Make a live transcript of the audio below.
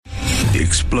the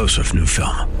explosive new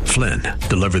film, Flynn,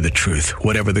 Deliver the Truth,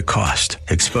 Whatever the Cost,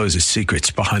 exposes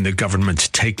secrets behind the government's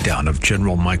takedown of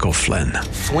General Michael Flynn.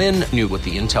 Flynn knew what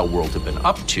the intel world had been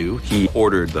up to. He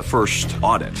ordered the first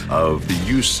audit of the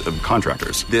use of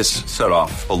contractors. This set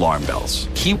off alarm bells.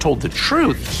 He told the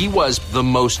truth. He was the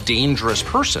most dangerous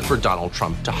person for Donald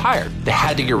Trump to hire. They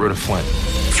had to get rid of Flynn.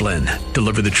 Flynn,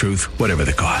 Deliver the Truth, Whatever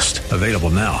the Cost. Available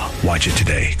now. Watch it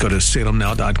today. Go to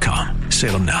salemnow.com.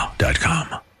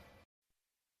 salemnow.com.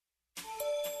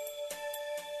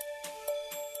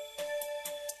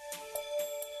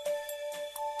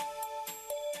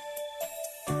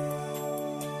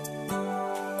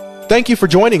 Thank you for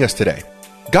joining us today.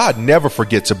 God never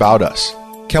forgets about us.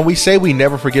 Can we say we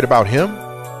never forget about Him?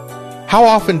 How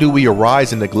often do we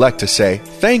arise and neglect to say,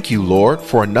 "Thank you, Lord,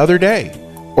 for another day,"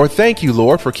 or "Thank you,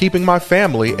 Lord, for keeping my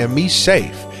family and me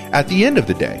safe" at the end of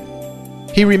the day?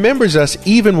 He remembers us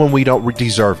even when we don't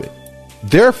deserve it.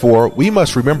 Therefore, we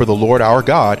must remember the Lord our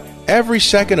God every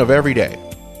second of every day.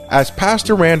 As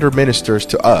Pastor Rander ministers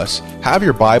to us, have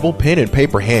your Bible, pen, and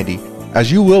paper handy, as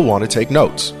you will want to take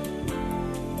notes.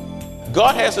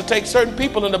 God has to take certain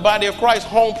people in the body of Christ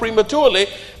home prematurely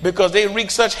because they wreak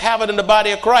such havoc in the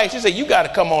body of Christ. He said, you got to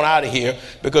come on out of here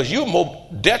because you're more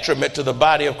detriment to the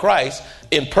body of Christ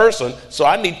in person. So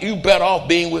I need you better off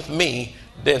being with me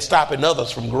than stopping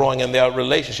others from growing in their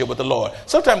relationship with the Lord.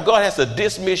 Sometimes God has to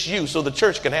dismiss you so the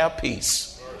church can have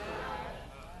peace.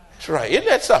 That's right. Isn't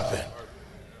that something?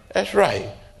 That's right.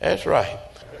 That's right.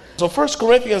 So 1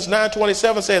 Corinthians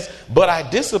 9:27 says, but I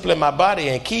discipline my body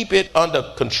and keep it under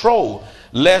control,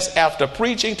 lest after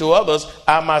preaching to others,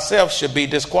 I myself should be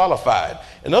disqualified.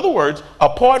 In other words,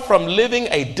 apart from living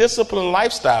a disciplined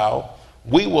lifestyle,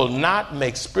 we will not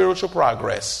make spiritual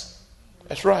progress.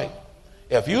 That's right.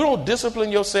 If you don't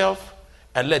discipline yourself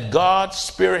and let God's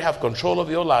Spirit have control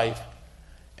of your life,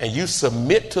 and you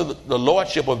submit to the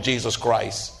Lordship of Jesus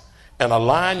Christ and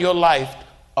align your life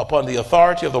upon the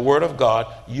authority of the Word of God,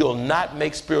 you'll not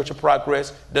make spiritual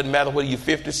progress. Doesn't matter whether you're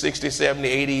 50, 60, 70,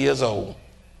 80 years old.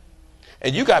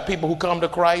 And you got people who come to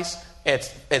Christ at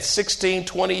 16,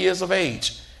 20 years of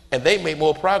age, and they make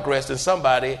more progress than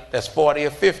somebody that's 40 or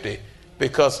 50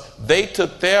 because they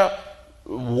took their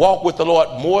walk with the Lord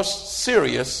more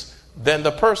serious than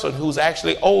the person who's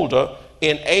actually older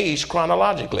in age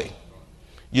chronologically.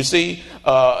 You see,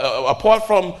 apart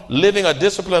from living a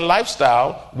disciplined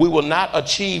lifestyle, we will not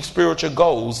achieve spiritual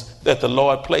goals that the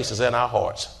Lord places in our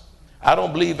hearts. I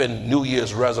don't believe in New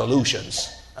Year's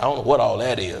resolutions. I don't know what all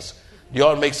that is. You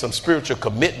ought to make some spiritual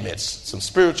commitments, some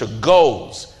spiritual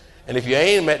goals. And if you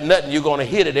aim at nothing, you're going to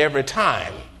hit it every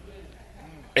time.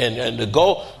 And the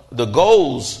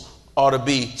goals ought to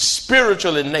be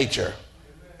spiritual in nature.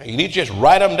 And you need to just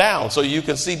write them down so you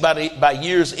can see by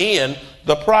year's end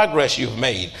the progress you've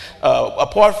made.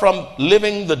 Apart from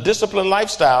living the disciplined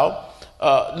lifestyle,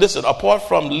 apart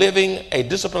from living a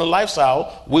disciplined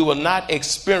lifestyle, we will not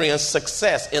experience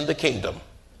success in the kingdom.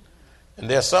 And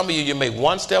there's some of you make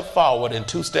one step forward and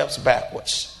two steps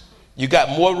backwards. You got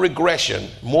more regression,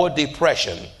 more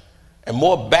depression, and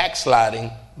more backsliding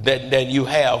than you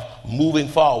have moving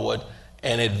forward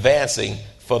and advancing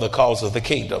for the cause of the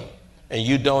kingdom. And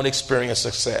you don't experience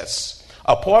success.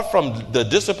 Apart from the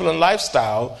disciplined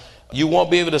lifestyle, you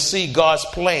won't be able to see God's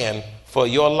plan for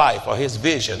your life or his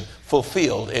vision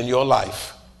fulfilled in your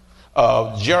life.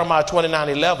 Jeremiah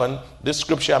 29:11, this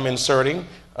scripture I'm inserting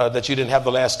that you didn't have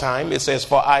the last time. It says,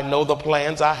 for I know the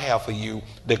plans I have for you,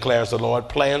 declares the Lord,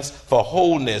 plans for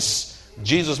wholeness.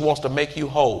 Jesus wants to make you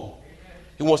whole.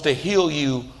 He wants to heal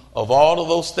you of all of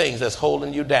those things that's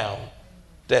holding you down,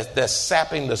 that's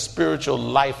sapping the spiritual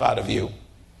life out of you.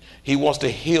 He wants to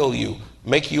heal you,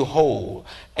 make you whole,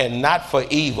 and not for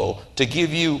evil, to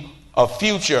give you a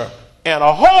future and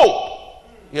a hope,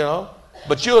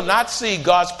 But you'll not see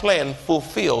God's plan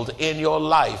fulfilled in your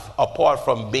life apart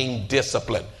from being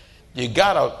disciplined. You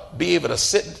got to be able to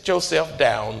sit yourself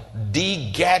down,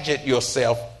 de-gadget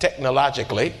yourself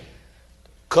technologically,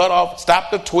 cut off,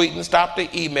 stop the tweeting, stop the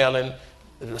emailing,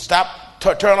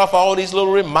 turn off all these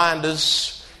little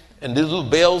reminders and these little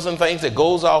bells and things that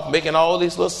goes off making all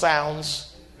these little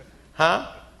sounds.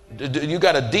 You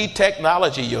got to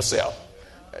de-technology yourself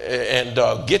and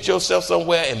get yourself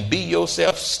somewhere and be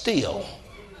yourself still.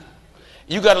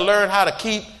 You got to learn how to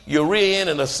keep your rear end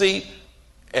in a seat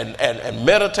and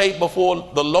meditate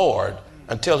before the Lord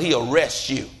until he arrests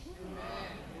you.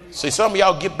 See, some of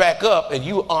y'all get back up and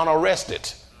you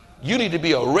unarrested. You need to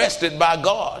be arrested by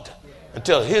God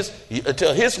until his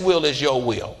will is your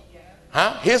will.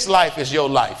 His life is your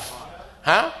life.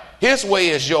 His way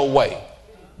is your way.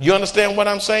 You understand what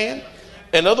I'm saying?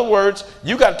 In other words,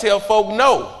 you got to tell folk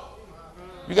no.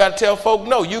 You got to tell folk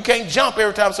no. You can't jump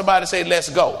every time somebody say let's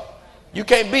go. You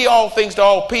can't be all things to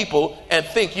all people and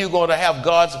think you're going to have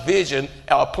God's vision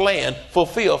or plan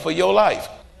fulfilled for your life.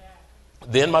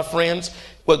 Then, my friends,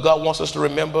 what God wants us to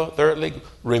remember, thirdly,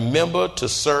 remember to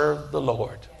serve the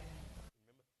Lord.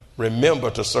 Remember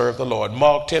to serve the Lord.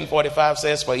 Mark 10:45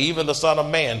 says, for even the Son of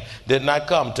Man did not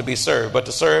come to be served, but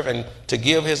to serve and to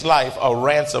give his life a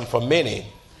ransom for many.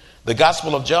 The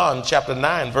Gospel of John, chapter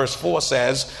 9, verse 4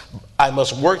 says, I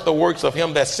must work the works of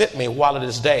him that sent me while it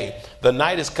is day. The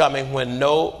night is coming when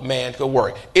no man could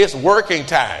work. It's working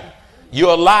time.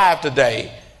 You're alive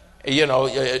today,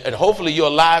 and hopefully you're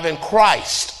alive in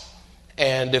Christ.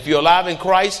 And if you're alive in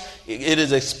Christ, it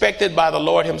is expected by the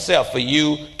Lord himself for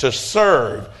you to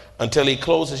serve until he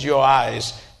closes your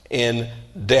eyes in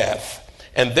death.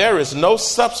 And there is no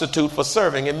substitute for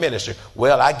serving in ministry.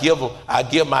 Well, I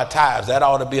give my tithes. That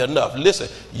ought to be enough. Listen,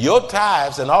 your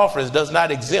tithes and offerings does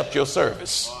not exempt your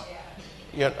service.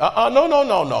 No.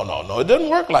 It doesn't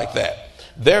work like that.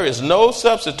 There is no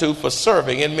substitute for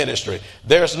serving in ministry.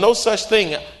 There's no such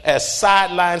thing as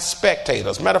sideline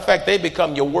spectators. Matter of fact, they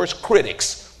become your worst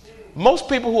critics. Most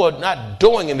people who are not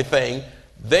doing anything,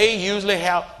 they're usually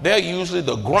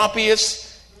the grumpiest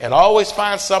and always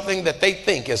find something that they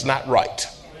think is not right.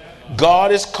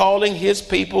 God is calling his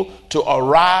people to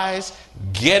arise,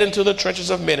 get into the trenches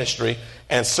of ministry,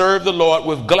 and serve the Lord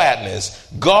with gladness.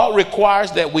 God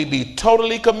requires that we be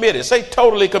totally committed. Say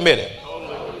totally committed.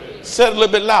 Say it a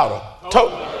little bit louder.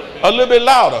 A little bit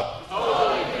louder.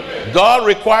 God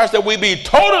requires that we be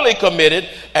totally committed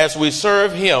as we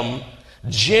serve him.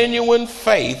 Genuine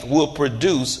faith will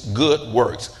produce good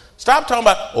works. Stop talking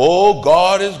about, oh,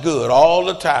 God is good all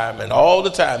the time and all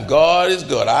the time. God is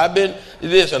good. I've been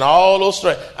this and all those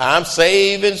things. I'm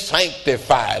saved and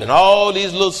sanctified and all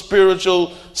these little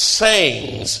spiritual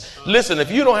sayings. Listen, if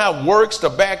you don't have works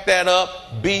to back that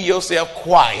up, be yourself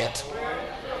quiet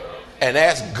and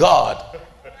ask God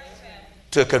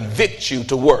to convict you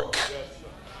to work.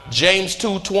 James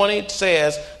 2:20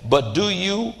 says, but do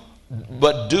you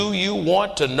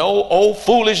want to know, oh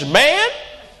foolish man,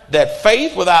 that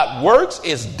faith without works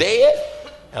is dead?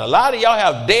 And a lot of y'all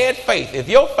have dead faith. If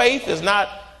your faith is not,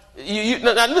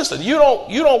 now listen, you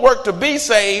don't work to be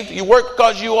saved. You work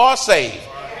because you are saved.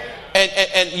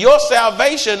 And your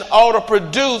salvation ought to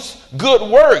produce good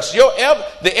works.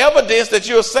 The evidence that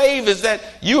you're saved is that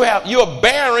you're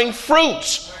bearing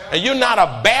fruits, and you're not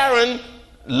a barren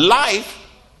life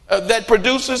that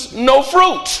produces no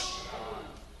fruit.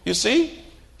 You see?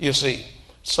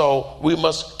 So we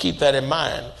must keep that in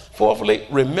mind. Fourthly,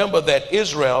 remember that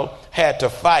Israel had to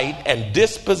fight and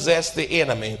dispossess the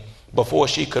enemy before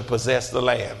she could possess the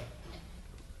land.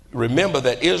 Remember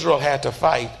that Israel had to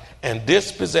fight and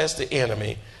dispossess the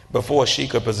enemy before she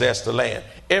could possess the land.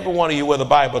 Every one of you with a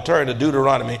Bible, turn to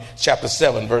Deuteronomy chapter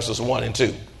 7, verses 1 and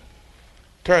 2.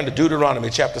 Turn to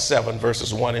Deuteronomy chapter 7,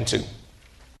 verses 1 and 2.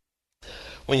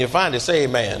 When you find it, say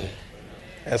amen.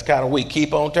 That's kind of weak.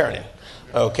 Keep on turning.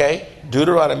 Okay,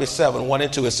 Deuteronomy 7, 1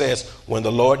 and 2, it says, when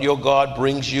the Lord your God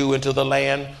brings you into the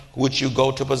land which you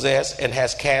go to possess and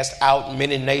has cast out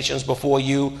many nations before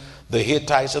you, the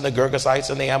Hittites and the Girgashites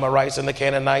and the Amorites and the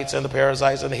Canaanites and the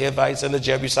Perizzites and the Hivites and the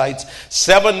Jebusites,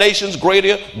 7 nations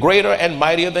greater and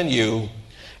mightier than you.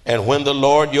 And when the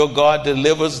Lord your God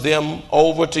delivers them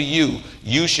over to you,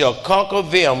 you shall conquer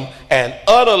them and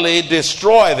utterly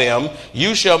destroy them.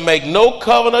 You shall make no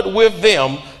covenant with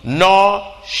them, nor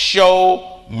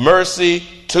show mercy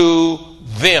to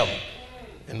them.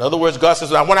 In other words, God says,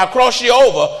 now when I cross you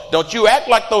over, don't you act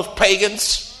like those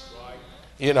pagans.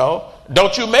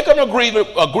 Don't you make an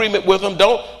agreement with them.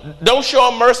 Don't show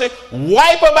them mercy.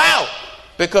 Wipe them out,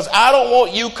 because I don't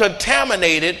want you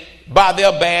contaminated by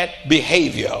their bad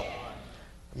behavior.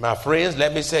 My friends,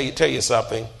 let me tell you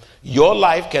something. Your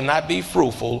life cannot be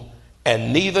fruitful,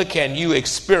 and neither can you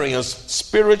experience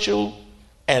spiritual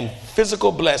and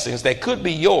physical blessings that could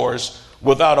be yours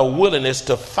without a willingness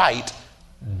to fight,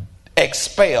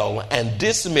 expel, and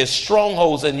dismiss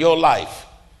strongholds in your life.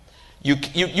 You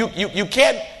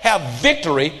can't have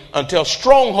victory until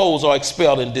strongholds are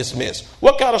expelled and dismissed.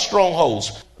 What kind of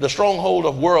strongholds? The stronghold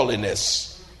of worldliness.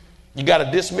 You got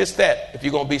to dismiss that if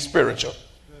you're going to be spiritual.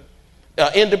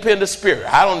 Independent spirit.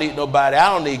 I don't need nobody.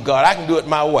 I don't need God. I can do it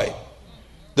my way.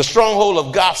 The stronghold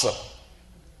of gossip.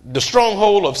 The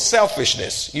stronghold of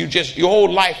selfishness. Your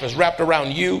whole life is wrapped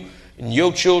around you and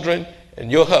your children and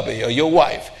your hubby or your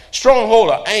wife.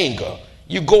 Stronghold of anger.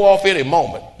 You go off any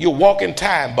moment. You're walking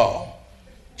time bomb.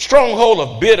 Stronghold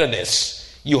of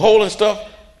bitterness. You holding stuff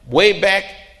way back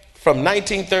from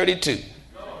 1932.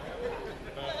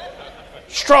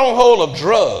 Stronghold of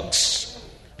drugs,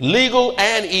 legal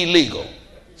and illegal.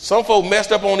 Some folk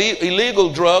messed up on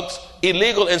illegal drugs,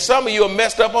 and some of you are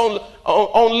messed up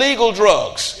on legal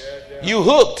drugs. You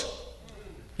hooked.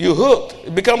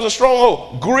 It becomes a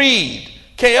stronghold. Greed.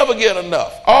 Can't ever get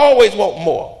enough. Always want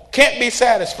more. Can't be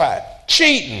satisfied.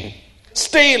 Cheating.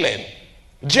 Stealing.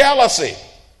 Jealousy.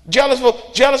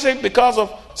 Jealousy because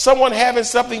of someone having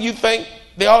something you think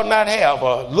they ought not have,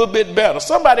 or a little bit better.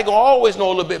 Somebody gonna always know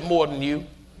a little bit more than you.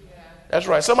 That's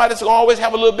right. Somebody's gonna always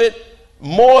have a little bit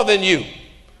more than you.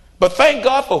 But thank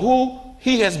God for who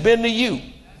he has been to you,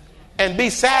 and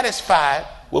be satisfied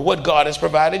with what God has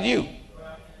provided you.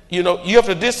 You know, you have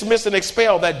to dismiss and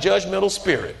expel that judgmental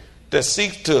spirit that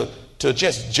seeks to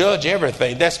just judge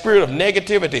everything. That spirit of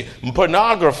negativity,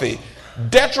 pornography,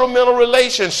 detrimental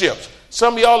relationships.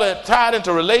 Some of y'all are tied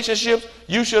into relationships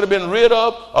you should have been rid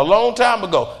of a long time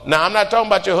ago. Now, I'm not talking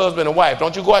about your husband and wife.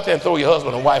 Don't you go out there and throw your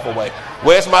husband and wife away.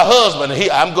 Where's my husband?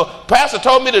 Pastor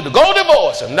told me to go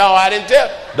divorce him. No, I didn't tell.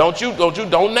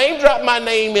 Don't name drop my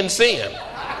name in sin.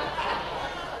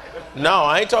 No,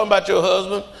 I ain't talking about your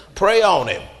husband. Pray on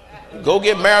him. Go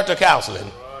get marital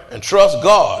counseling and trust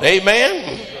God.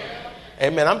 Amen.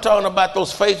 Amen. I'm talking about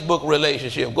those Facebook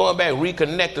relationships, going back,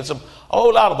 reconnecting. Some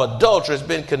whole lot of adultery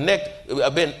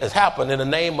has happened in the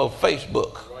name of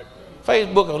Facebook.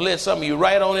 Facebook will let some of you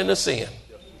right on into sin.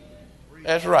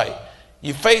 That's right.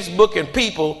 You Facebooking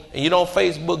people and you don't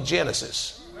Facebook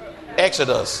Genesis,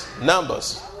 Exodus,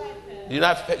 Numbers. You're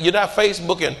not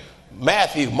Facebooking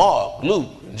Matthew, Mark, Luke,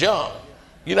 John.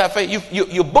 You're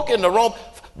booking the wrong.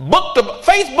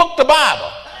 Facebook the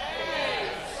Bible.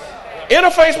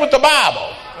 Interface with the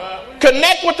Bible.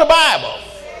 Connect with the Bible.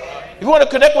 If you want to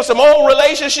connect with some old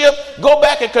relationship, go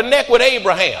back and connect with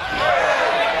Abraham.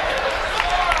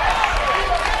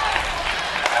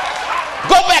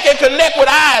 Go back and connect with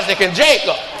Isaac and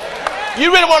Jacob.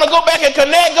 You really want to go back and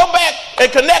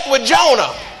connect with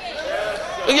Jonah.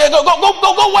 Yeah,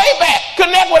 go way back.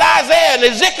 Connect with Isaiah and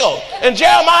Ezekiel and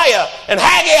Jeremiah and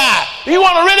Haggai. If you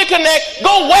want to really connect,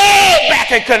 go way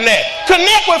back and connect.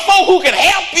 Connect with folk who can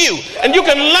help you, and you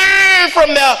can learn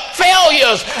from their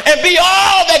failures and be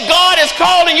all that God is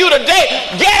calling you today.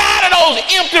 Get out of those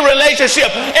empty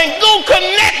relationships and go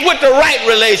connect with the right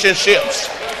relationships.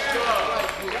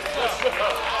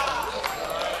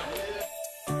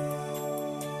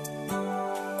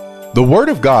 The Word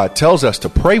of God tells us to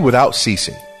pray without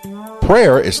ceasing.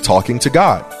 Prayer is talking to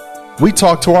God. We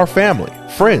talk to our family,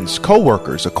 friends,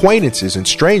 co-workers, acquaintances, and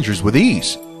strangers with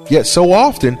ease. Yet so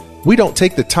often, we don't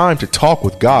take the time to talk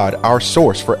with God, our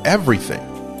source for everything.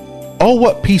 Oh,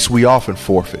 what peace we often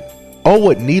forfeit. Oh,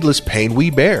 what needless pain we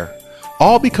bear.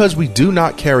 All because we do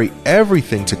not carry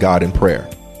everything to God in prayer.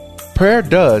 Prayer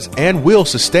does and will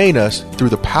sustain us through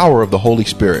the power of the Holy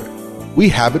Spirit. We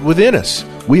have it within us.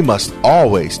 We must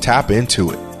always tap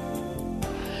into it.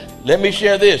 Let me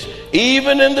share this.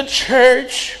 Even in the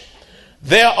church,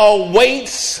 there are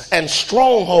weights and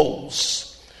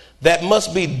strongholds that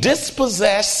must be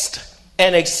dispossessed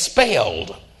and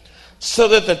expelled so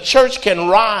that the church can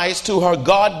rise to her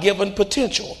God-given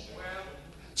potential,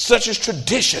 such as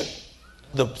tradition.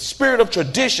 The spirit of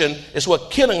tradition is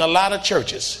what's killing a lot of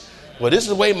churches. Well, this is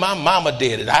the way my mama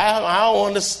did it. I don't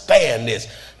understand this.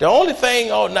 The only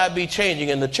thing ought not be changing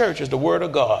in the church is the Word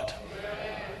of God.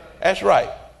 That's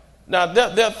right. Now,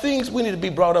 there are things we need to be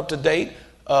brought up to date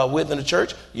with in the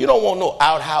church. You don't want no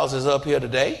outhouses up here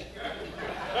today.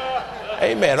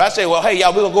 Amen. If I say, well, hey,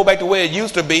 y'all, we're going to go back to where it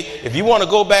used to be. If you want to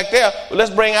go back there, well,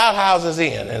 let's bring outhouses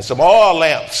in and some oil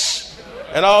lamps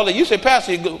and all that. You say,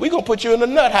 Pastor, we're going to put you in the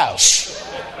nut house.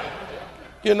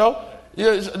 You know?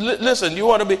 Listen, you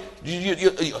want to be,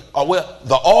 well,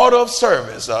 the order of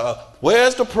service,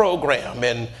 where's the program?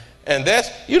 And that's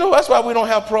why we don't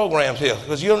have programs here,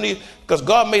 because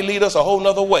God may lead us a whole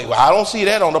nother way. Well, I don't see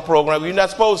that on the program. You're not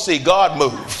supposed to see God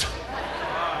moved.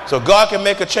 So God can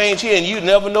make a change here and you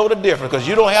never know the difference because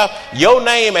your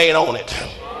name ain't on it.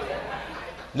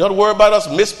 You don't worry about us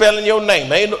misspelling your name.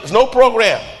 There's no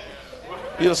program.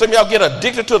 Some of y'all get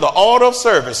addicted to the order of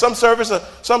service. Some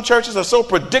churches are so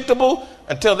predictable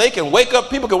until they can wake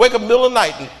up. People can wake up middle of the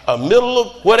night, middle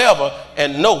of whatever,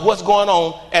 and know what's going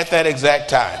on at that exact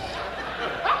time.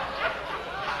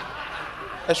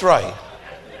 That's right.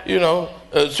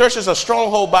 Church is a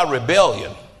stronghold by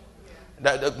rebellion.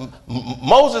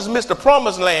 Moses missed the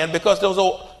promised land because those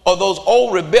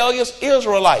old rebellious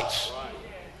Israelites.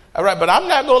 All right, but I'm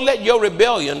not going to let your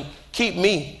rebellion keep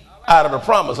me out of the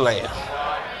promised land.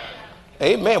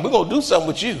 Amen. We're going to do something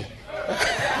with you.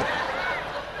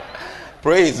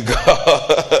 Praise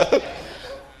God.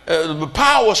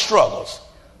 Power struggles.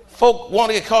 Folk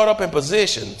want to get caught up in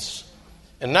positions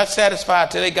and not satisfied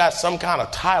till they got some kind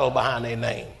of title behind their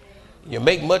name. You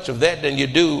make much of that than you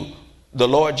do the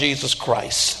Lord Jesus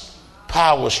Christ.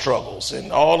 Power struggles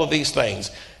and all of these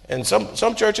things. And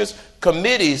some churches,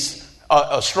 committees are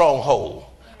a stronghold.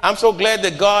 I'm so glad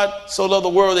that God so loved the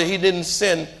world that he didn't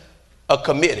send a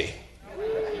committee.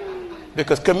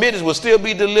 Because committees will still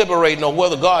be deliberating on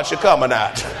whether God should come or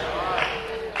not.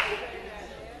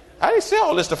 I didn't say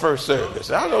all this the first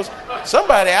service. I know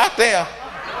somebody out there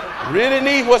really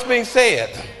needs what's being said.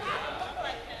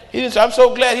 I'm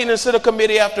so glad he didn't send a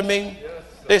committee after me.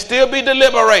 They still be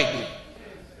deliberating.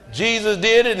 Jesus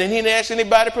did it and he didn't ask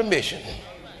anybody permission.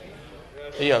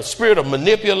 Spirit of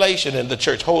manipulation in the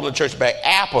church, holding the church back.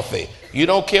 Apathy. You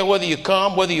don't care whether you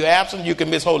come, whether you're absent. You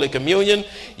can miss Holy Communion.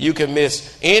 You can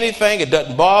miss anything. It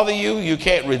doesn't bother you. You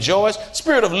can't rejoice.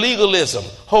 Spirit of legalism,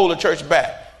 hold the church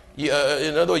back.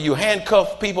 In other words, you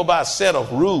handcuff people by a set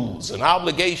of rules and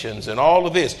obligations and all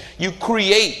of this. You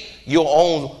create your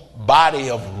own body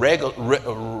of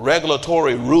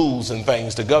regulatory rules and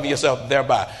things to govern yourself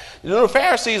thereby. The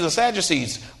Pharisees and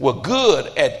Sadducees were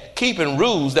good at keeping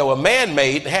rules that were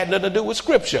man-made and had nothing to do with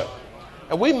Scripture.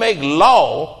 And we make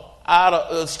law out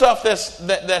of stuff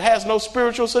that has no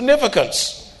spiritual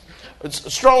significance. It's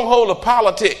a stronghold of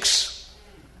politics.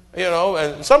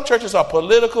 And some churches are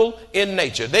political in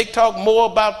nature. They talk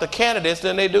more about the candidates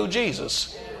than they do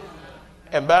Jesus.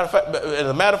 And as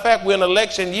a matter of fact, we're in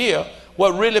election year.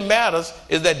 What really matters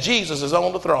is that Jesus is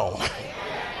on the throne.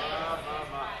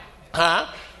 Huh?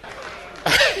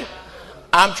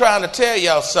 I'm trying to tell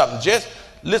y'all something. Just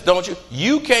listen, don't you?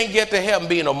 You can't get to heaven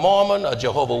being a Mormon, a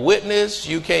Jehovah's Witness.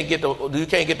 You can't get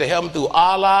to heaven through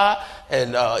Allah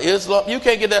and Islam. You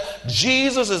can't get there.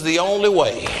 Jesus is the only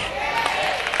way.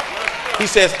 He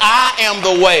says, I am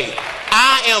the way.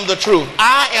 I am the truth.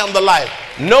 I am the life.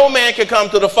 No man can come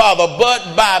to the Father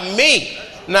but by me.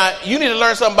 Now, you need to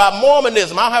learn something about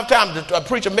Mormonism. I don't have time to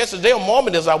preach a message there on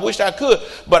Mormonism. I wish I could.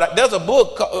 But there's a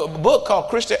book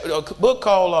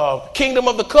called Kingdom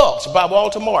of the Cults by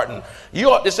Walter Martin.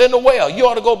 It's in the well. You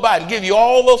ought to go by and give you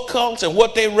all those cults and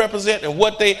what they represent and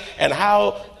what they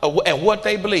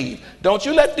believe. Don't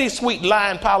you let these sweet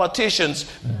lying politicians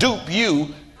dupe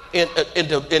you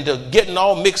into getting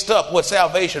all mixed up what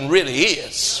salvation really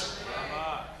is.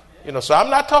 So I'm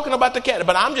not talking about the cat,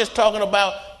 but I'm just talking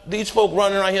about these folk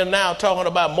running around here now talking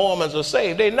about Mormons are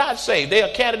saved. They're not saved. They're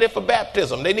a candidate for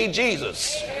baptism. They need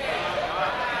Jesus.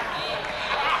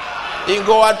 You can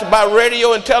go out to buy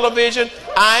radio and television.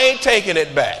 I ain't taking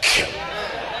it back.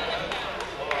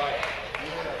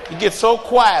 You get so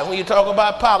quiet when you talk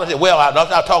about politics. Well, I'm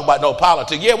not talking about no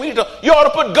politics. Yeah, you ought to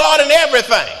put God in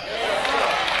everything.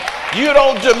 You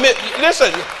don't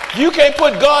listen, you can't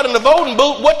put God in the voting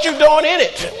booth. What you doing in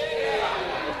it?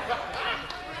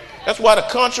 That's why the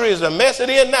country is a mess it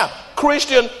is now.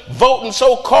 Christian voting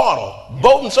so carnal,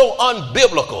 voting so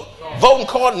unbiblical, voting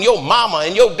according to your mama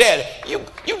and your daddy.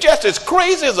 You just as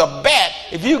crazy as a bat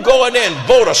if you go in there and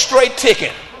vote a straight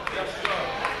ticket.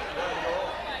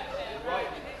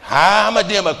 I'm a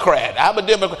Democrat.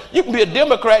 You can be a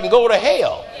Democrat and go to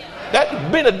hell.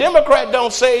 That being a Democrat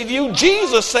don't save you.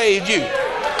 Jesus saved you.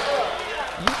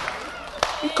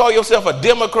 You call yourself a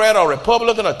Democrat or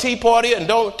Republican or Tea Party and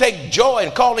don't take joy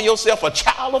in calling yourself a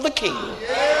child of the King.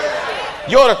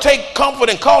 You ought to take comfort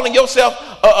in calling yourself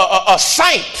a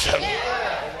saint.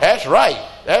 That's right.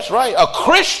 That's right. A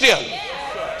Christian.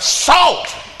 Salt.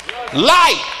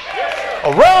 Light.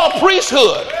 A royal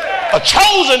priesthood. A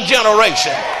chosen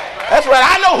generation. That's right.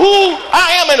 I know who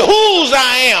I am and whose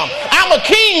I am. I'm a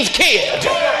king's kid.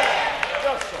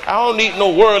 I don't need no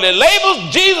worldly labels.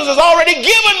 Jesus has already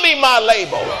given me my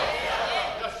label.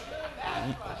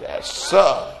 Yes,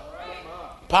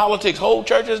 politics hold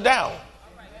churches down.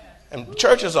 And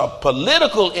churches are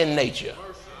political in nature.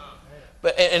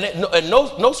 But and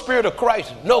no spirit of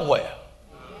Christ nowhere.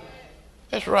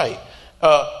 That's right.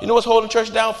 You know what's holding the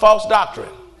church down? False doctrine.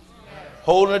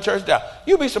 Holding the church down.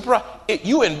 You'll be surprised.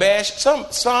 You and bash some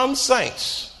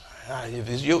saints.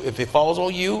 If it falls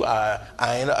on you, I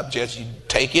ain't object. You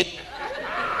take it.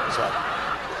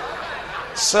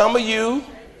 Some of you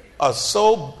are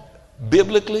so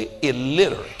biblically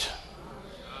illiterate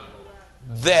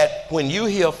that when you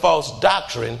hear false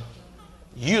doctrine,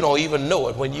 you don't even know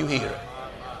it when you hear it.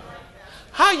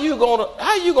 How you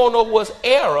gonna know what's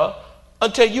error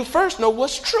until you first know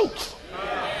what's truth?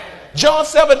 John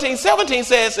 17:17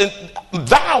 says, "And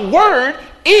thy word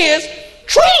is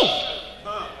truth."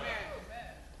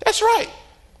 That's right.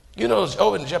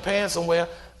 Over in Japan somewhere,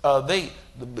 they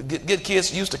get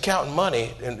kids used to counting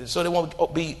money, and so they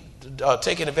won't be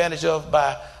taken advantage of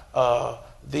by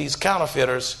these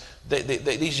counterfeiters,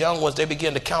 these young ones, they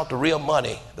begin to count the real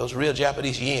money, those real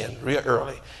Japanese yen, real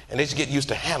early. And they just get used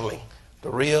to handling the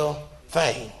real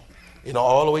thing,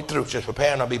 all the way through, just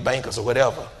preparing to be bankers or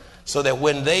whatever. So that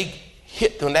when they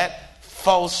hit on that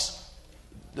false,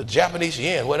 the Japanese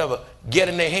yen, whatever, get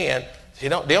in their hand, they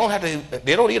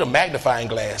don't need a magnifying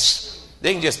glass.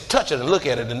 They can just touch it and look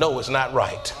at it and know it's not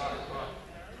right.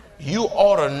 You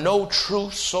ought to know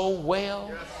truth so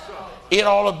well. It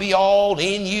ought to be all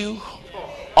in you,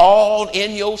 all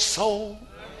in your soul,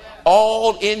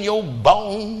 all in your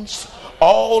bones,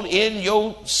 all in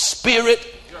your spirit,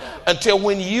 until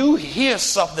when you hear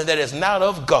something that is not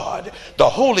of God, the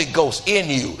Holy Ghost in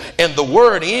you and the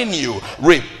word in you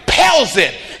repels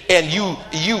it, and you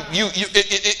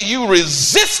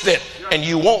resist it, and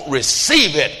you won't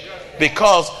receive it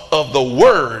because of the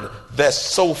word that's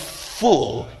so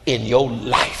full in your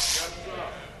life.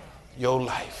 Your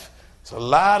life. It's a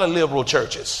lot of liberal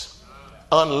churches,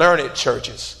 unlearned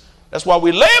churches. That's why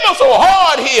we labor so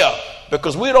hard here,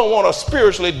 because we don't want a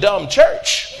spiritually dumb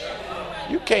church.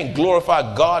 You can't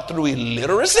glorify God through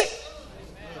illiteracy.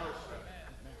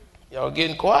 Y'all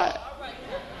getting quiet?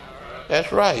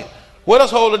 That's right. What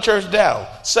else hold the church down?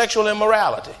 Sexual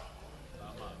immorality.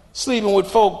 Sleeping with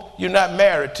folk you're not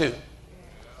married to.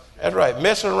 That's right.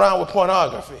 Messing around with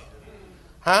pornography.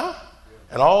 Huh?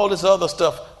 And all this other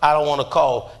stuff I don't want to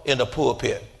call in the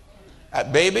pulpit.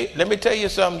 Baby, let me tell you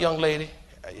something, young lady.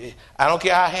 I don't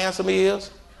care how handsome he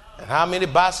is and how many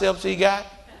biceps he got,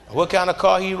 and what kind of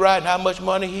car he ride, and how much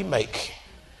money he make.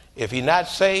 If he not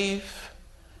saved,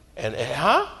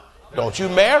 don't you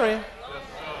marry him.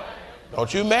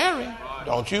 Don't you marry him.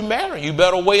 Don't you marry him. You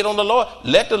better wait on the Lord.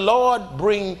 Let the Lord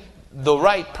bring the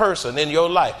right person in your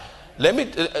life.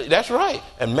 That's right.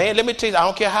 And man, let me tell you, I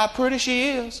don't care how pretty she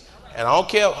is, and I don't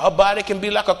care, her body can be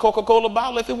like a Coca-Cola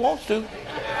bottle if it wants to.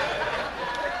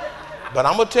 But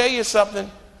I'm going to tell you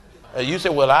something. You say,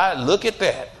 well, I look at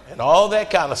that and all that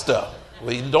kind of stuff.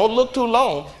 Well, you don't look too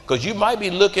long, because you might be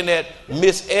looking at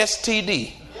Miss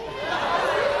STD.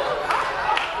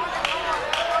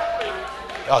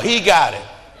 Oh, he got it.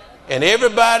 And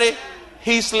everybody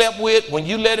he slept with, when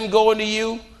you let him go into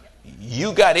you,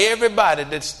 you got everybody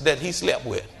that he slept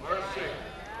with.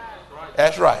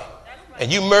 That's right.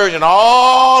 And you merging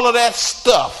all of that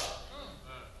stuff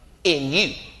in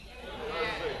you.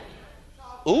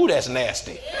 Ooh, that's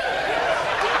nasty.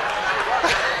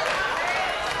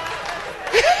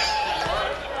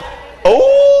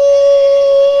 Oh,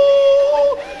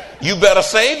 you better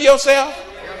save yourself.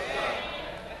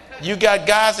 You got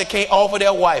guys that can't offer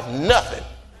their wife nothing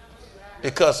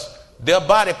because their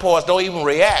body parts don't even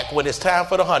react when it's time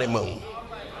for the honeymoon.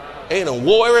 They done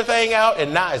wore everything out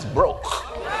and now it's broke.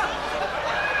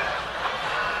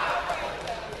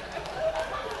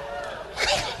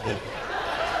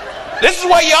 This is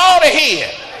what you ought to hear.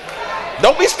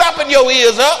 Don't be stopping your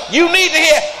ears up. You need to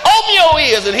hear. Open your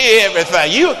ears and hear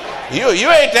everything. You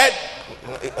ain't that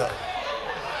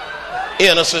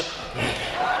innocent.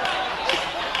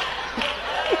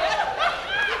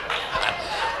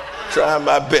 Trying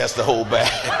my best to hold back,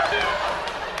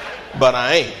 but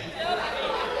I ain't.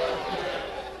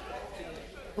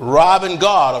 Robbing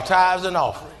God of tithes and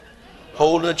offering,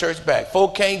 holding the church back.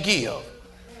 Folk can't give.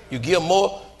 You give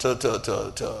more to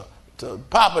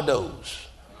Papa Do's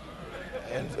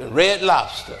and Red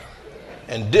Lobster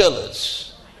and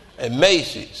Dillard's and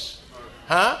Macy's,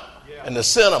 and the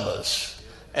cinemas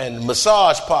and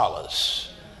massage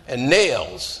parlors and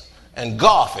nails and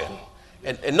golfing.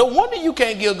 And no wonder you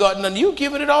can't give God nothing. You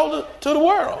giving it all to the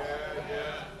world.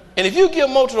 And if you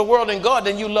give more to the world than God,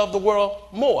 then you love the world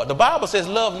more. The Bible says,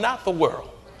 love not the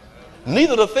world,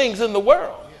 neither the things in the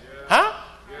world.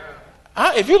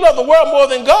 If you love the world more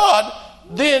than God,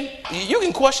 then you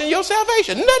can question your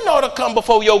salvation. Nothing ought to come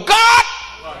before your God.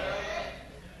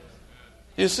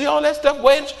 You see all that stuff?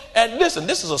 And listen,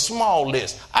 this is a small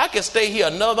list. I can stay here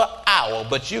another hour,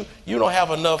 but you don't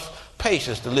have enough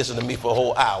patience to listen to me for a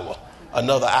whole hour.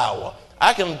 Another hour.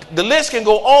 The list can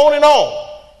go on and on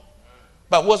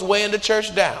about what's weighing the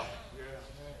church down.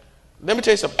 Let me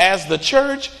tell you something. As the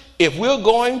church, if we're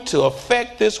going to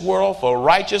affect this world for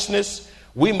righteousness,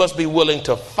 we must be willing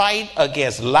to fight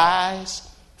against lies,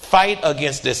 fight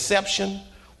against deception.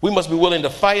 We must be willing to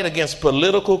fight against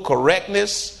political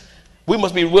correctness. We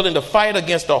must be willing to fight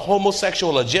against the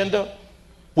homosexual agenda.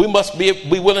 We must be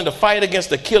willing to fight against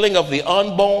the killing of the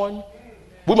unborn.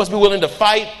 We must be willing to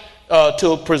fight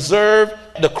to preserve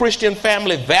the Christian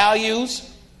family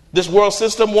values. This world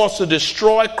system wants to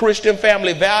destroy Christian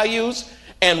family values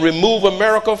and remove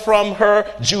America from her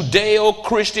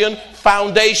Judeo-Christian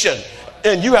foundation.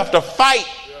 And you have to fight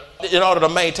in order to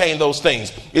maintain those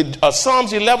things.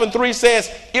 Psalms 11:3 says,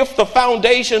 if the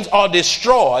foundations are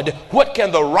destroyed, what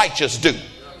can the righteous do?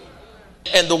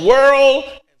 And the world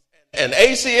and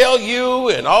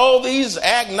ACLU and all these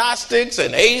agnostics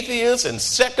and atheists and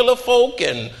secular folk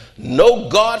and no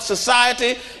God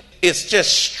society, it's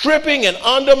just stripping and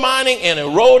undermining and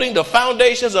eroding the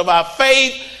foundations of our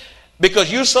faith,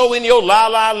 because you're so in your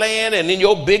la-la land and in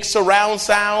your big surround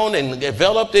sound and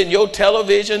developed in your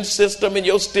television system and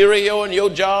your stereo and your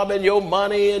job and your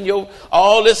money and your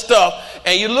all this stuff.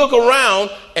 And you look around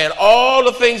and all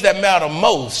the things that matter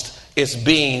most is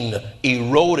being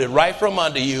eroded right from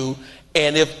under you.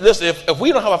 And if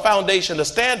we don't have a foundation to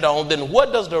stand on, then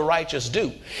what does the righteous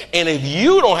do? And if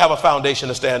you don't have a foundation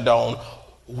to stand on,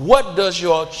 what does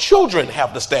your children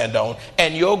have to stand on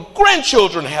and your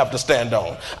grandchildren have to stand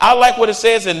on? I like what it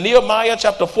says in Nehemiah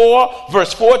chapter 4,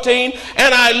 verse 14.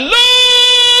 And I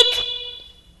looked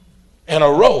and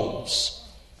arose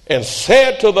and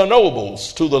said to the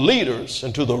nobles, to the leaders,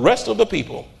 and to the rest of the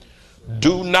people,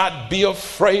 do not be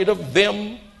afraid of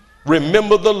them.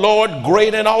 Remember the Lord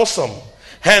great and awesome,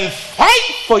 and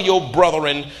fight for your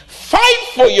brethren, fight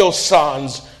for your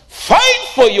sons, fight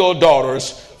for your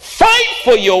daughters, fight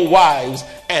for your wives,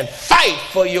 and fight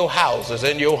for your houses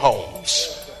and your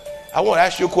homes. I want to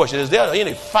ask you a question. Is there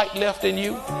any fight left in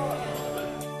you?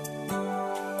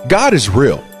 God is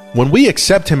real. When we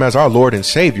accept Him as our Lord and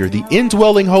Savior, the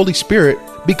indwelling Holy Spirit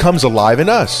becomes alive in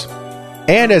us.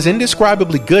 And as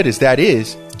indescribably good as that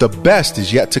is, the best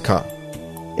is yet to come.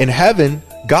 In heaven,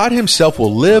 God Himself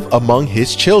will live among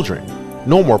His children.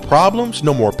 No more problems,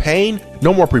 no more pain,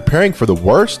 no more preparing for the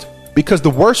worst, because the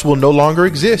worst will no longer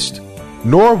exist,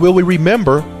 nor will we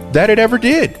remember that it ever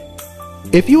did.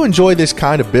 If you enjoy this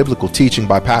kind of biblical teaching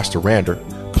by Pastor Rander,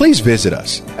 please visit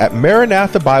us at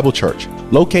Maranatha Bible Church,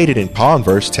 located in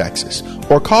Converse, Texas,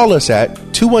 or call us at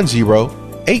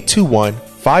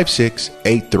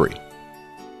 210-821-5683.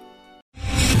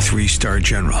 Three-star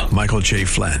General Michael J.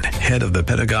 Flynn, head of the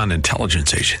Pentagon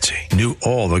Intelligence Agency, knew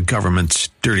all the government's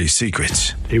dirty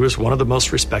secrets. He was one of the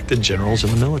most respected generals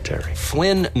in the military.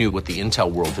 Flynn knew what the intel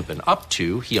world had been up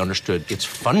to. He understood its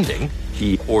funding.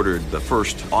 He ordered the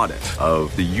first audit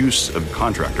of the use of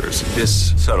contractors.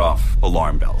 This set off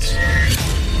alarm bells.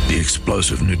 The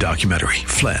explosive new documentary,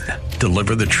 Flynn,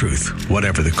 Deliver the Truth,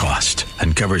 Whatever the Cost,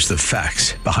 uncovers the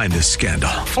facts behind this scandal.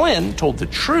 Flynn told the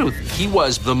truth. He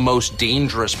was the most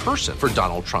dangerous person for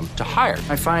Donald Trump to hire.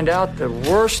 I find out the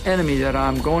worst enemy that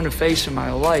I'm going to face in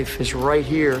my life is right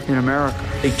here in America.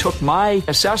 They took my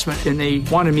assessment and they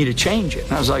wanted me to change it.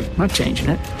 And I was like, I'm not changing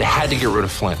it. They had to get rid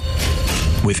of Flynn.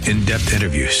 With in-depth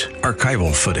interviews,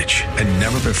 archival footage, and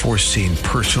never-before-seen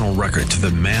personal records of the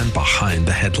man behind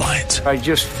the headlines. I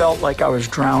just felt like I was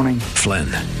drowning. Flynn,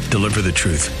 Deliver the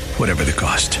Truth, Whatever the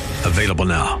Cost. Available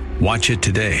now. Watch it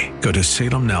today. Go to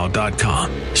salemnow.com.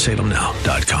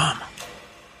 salemnow.com.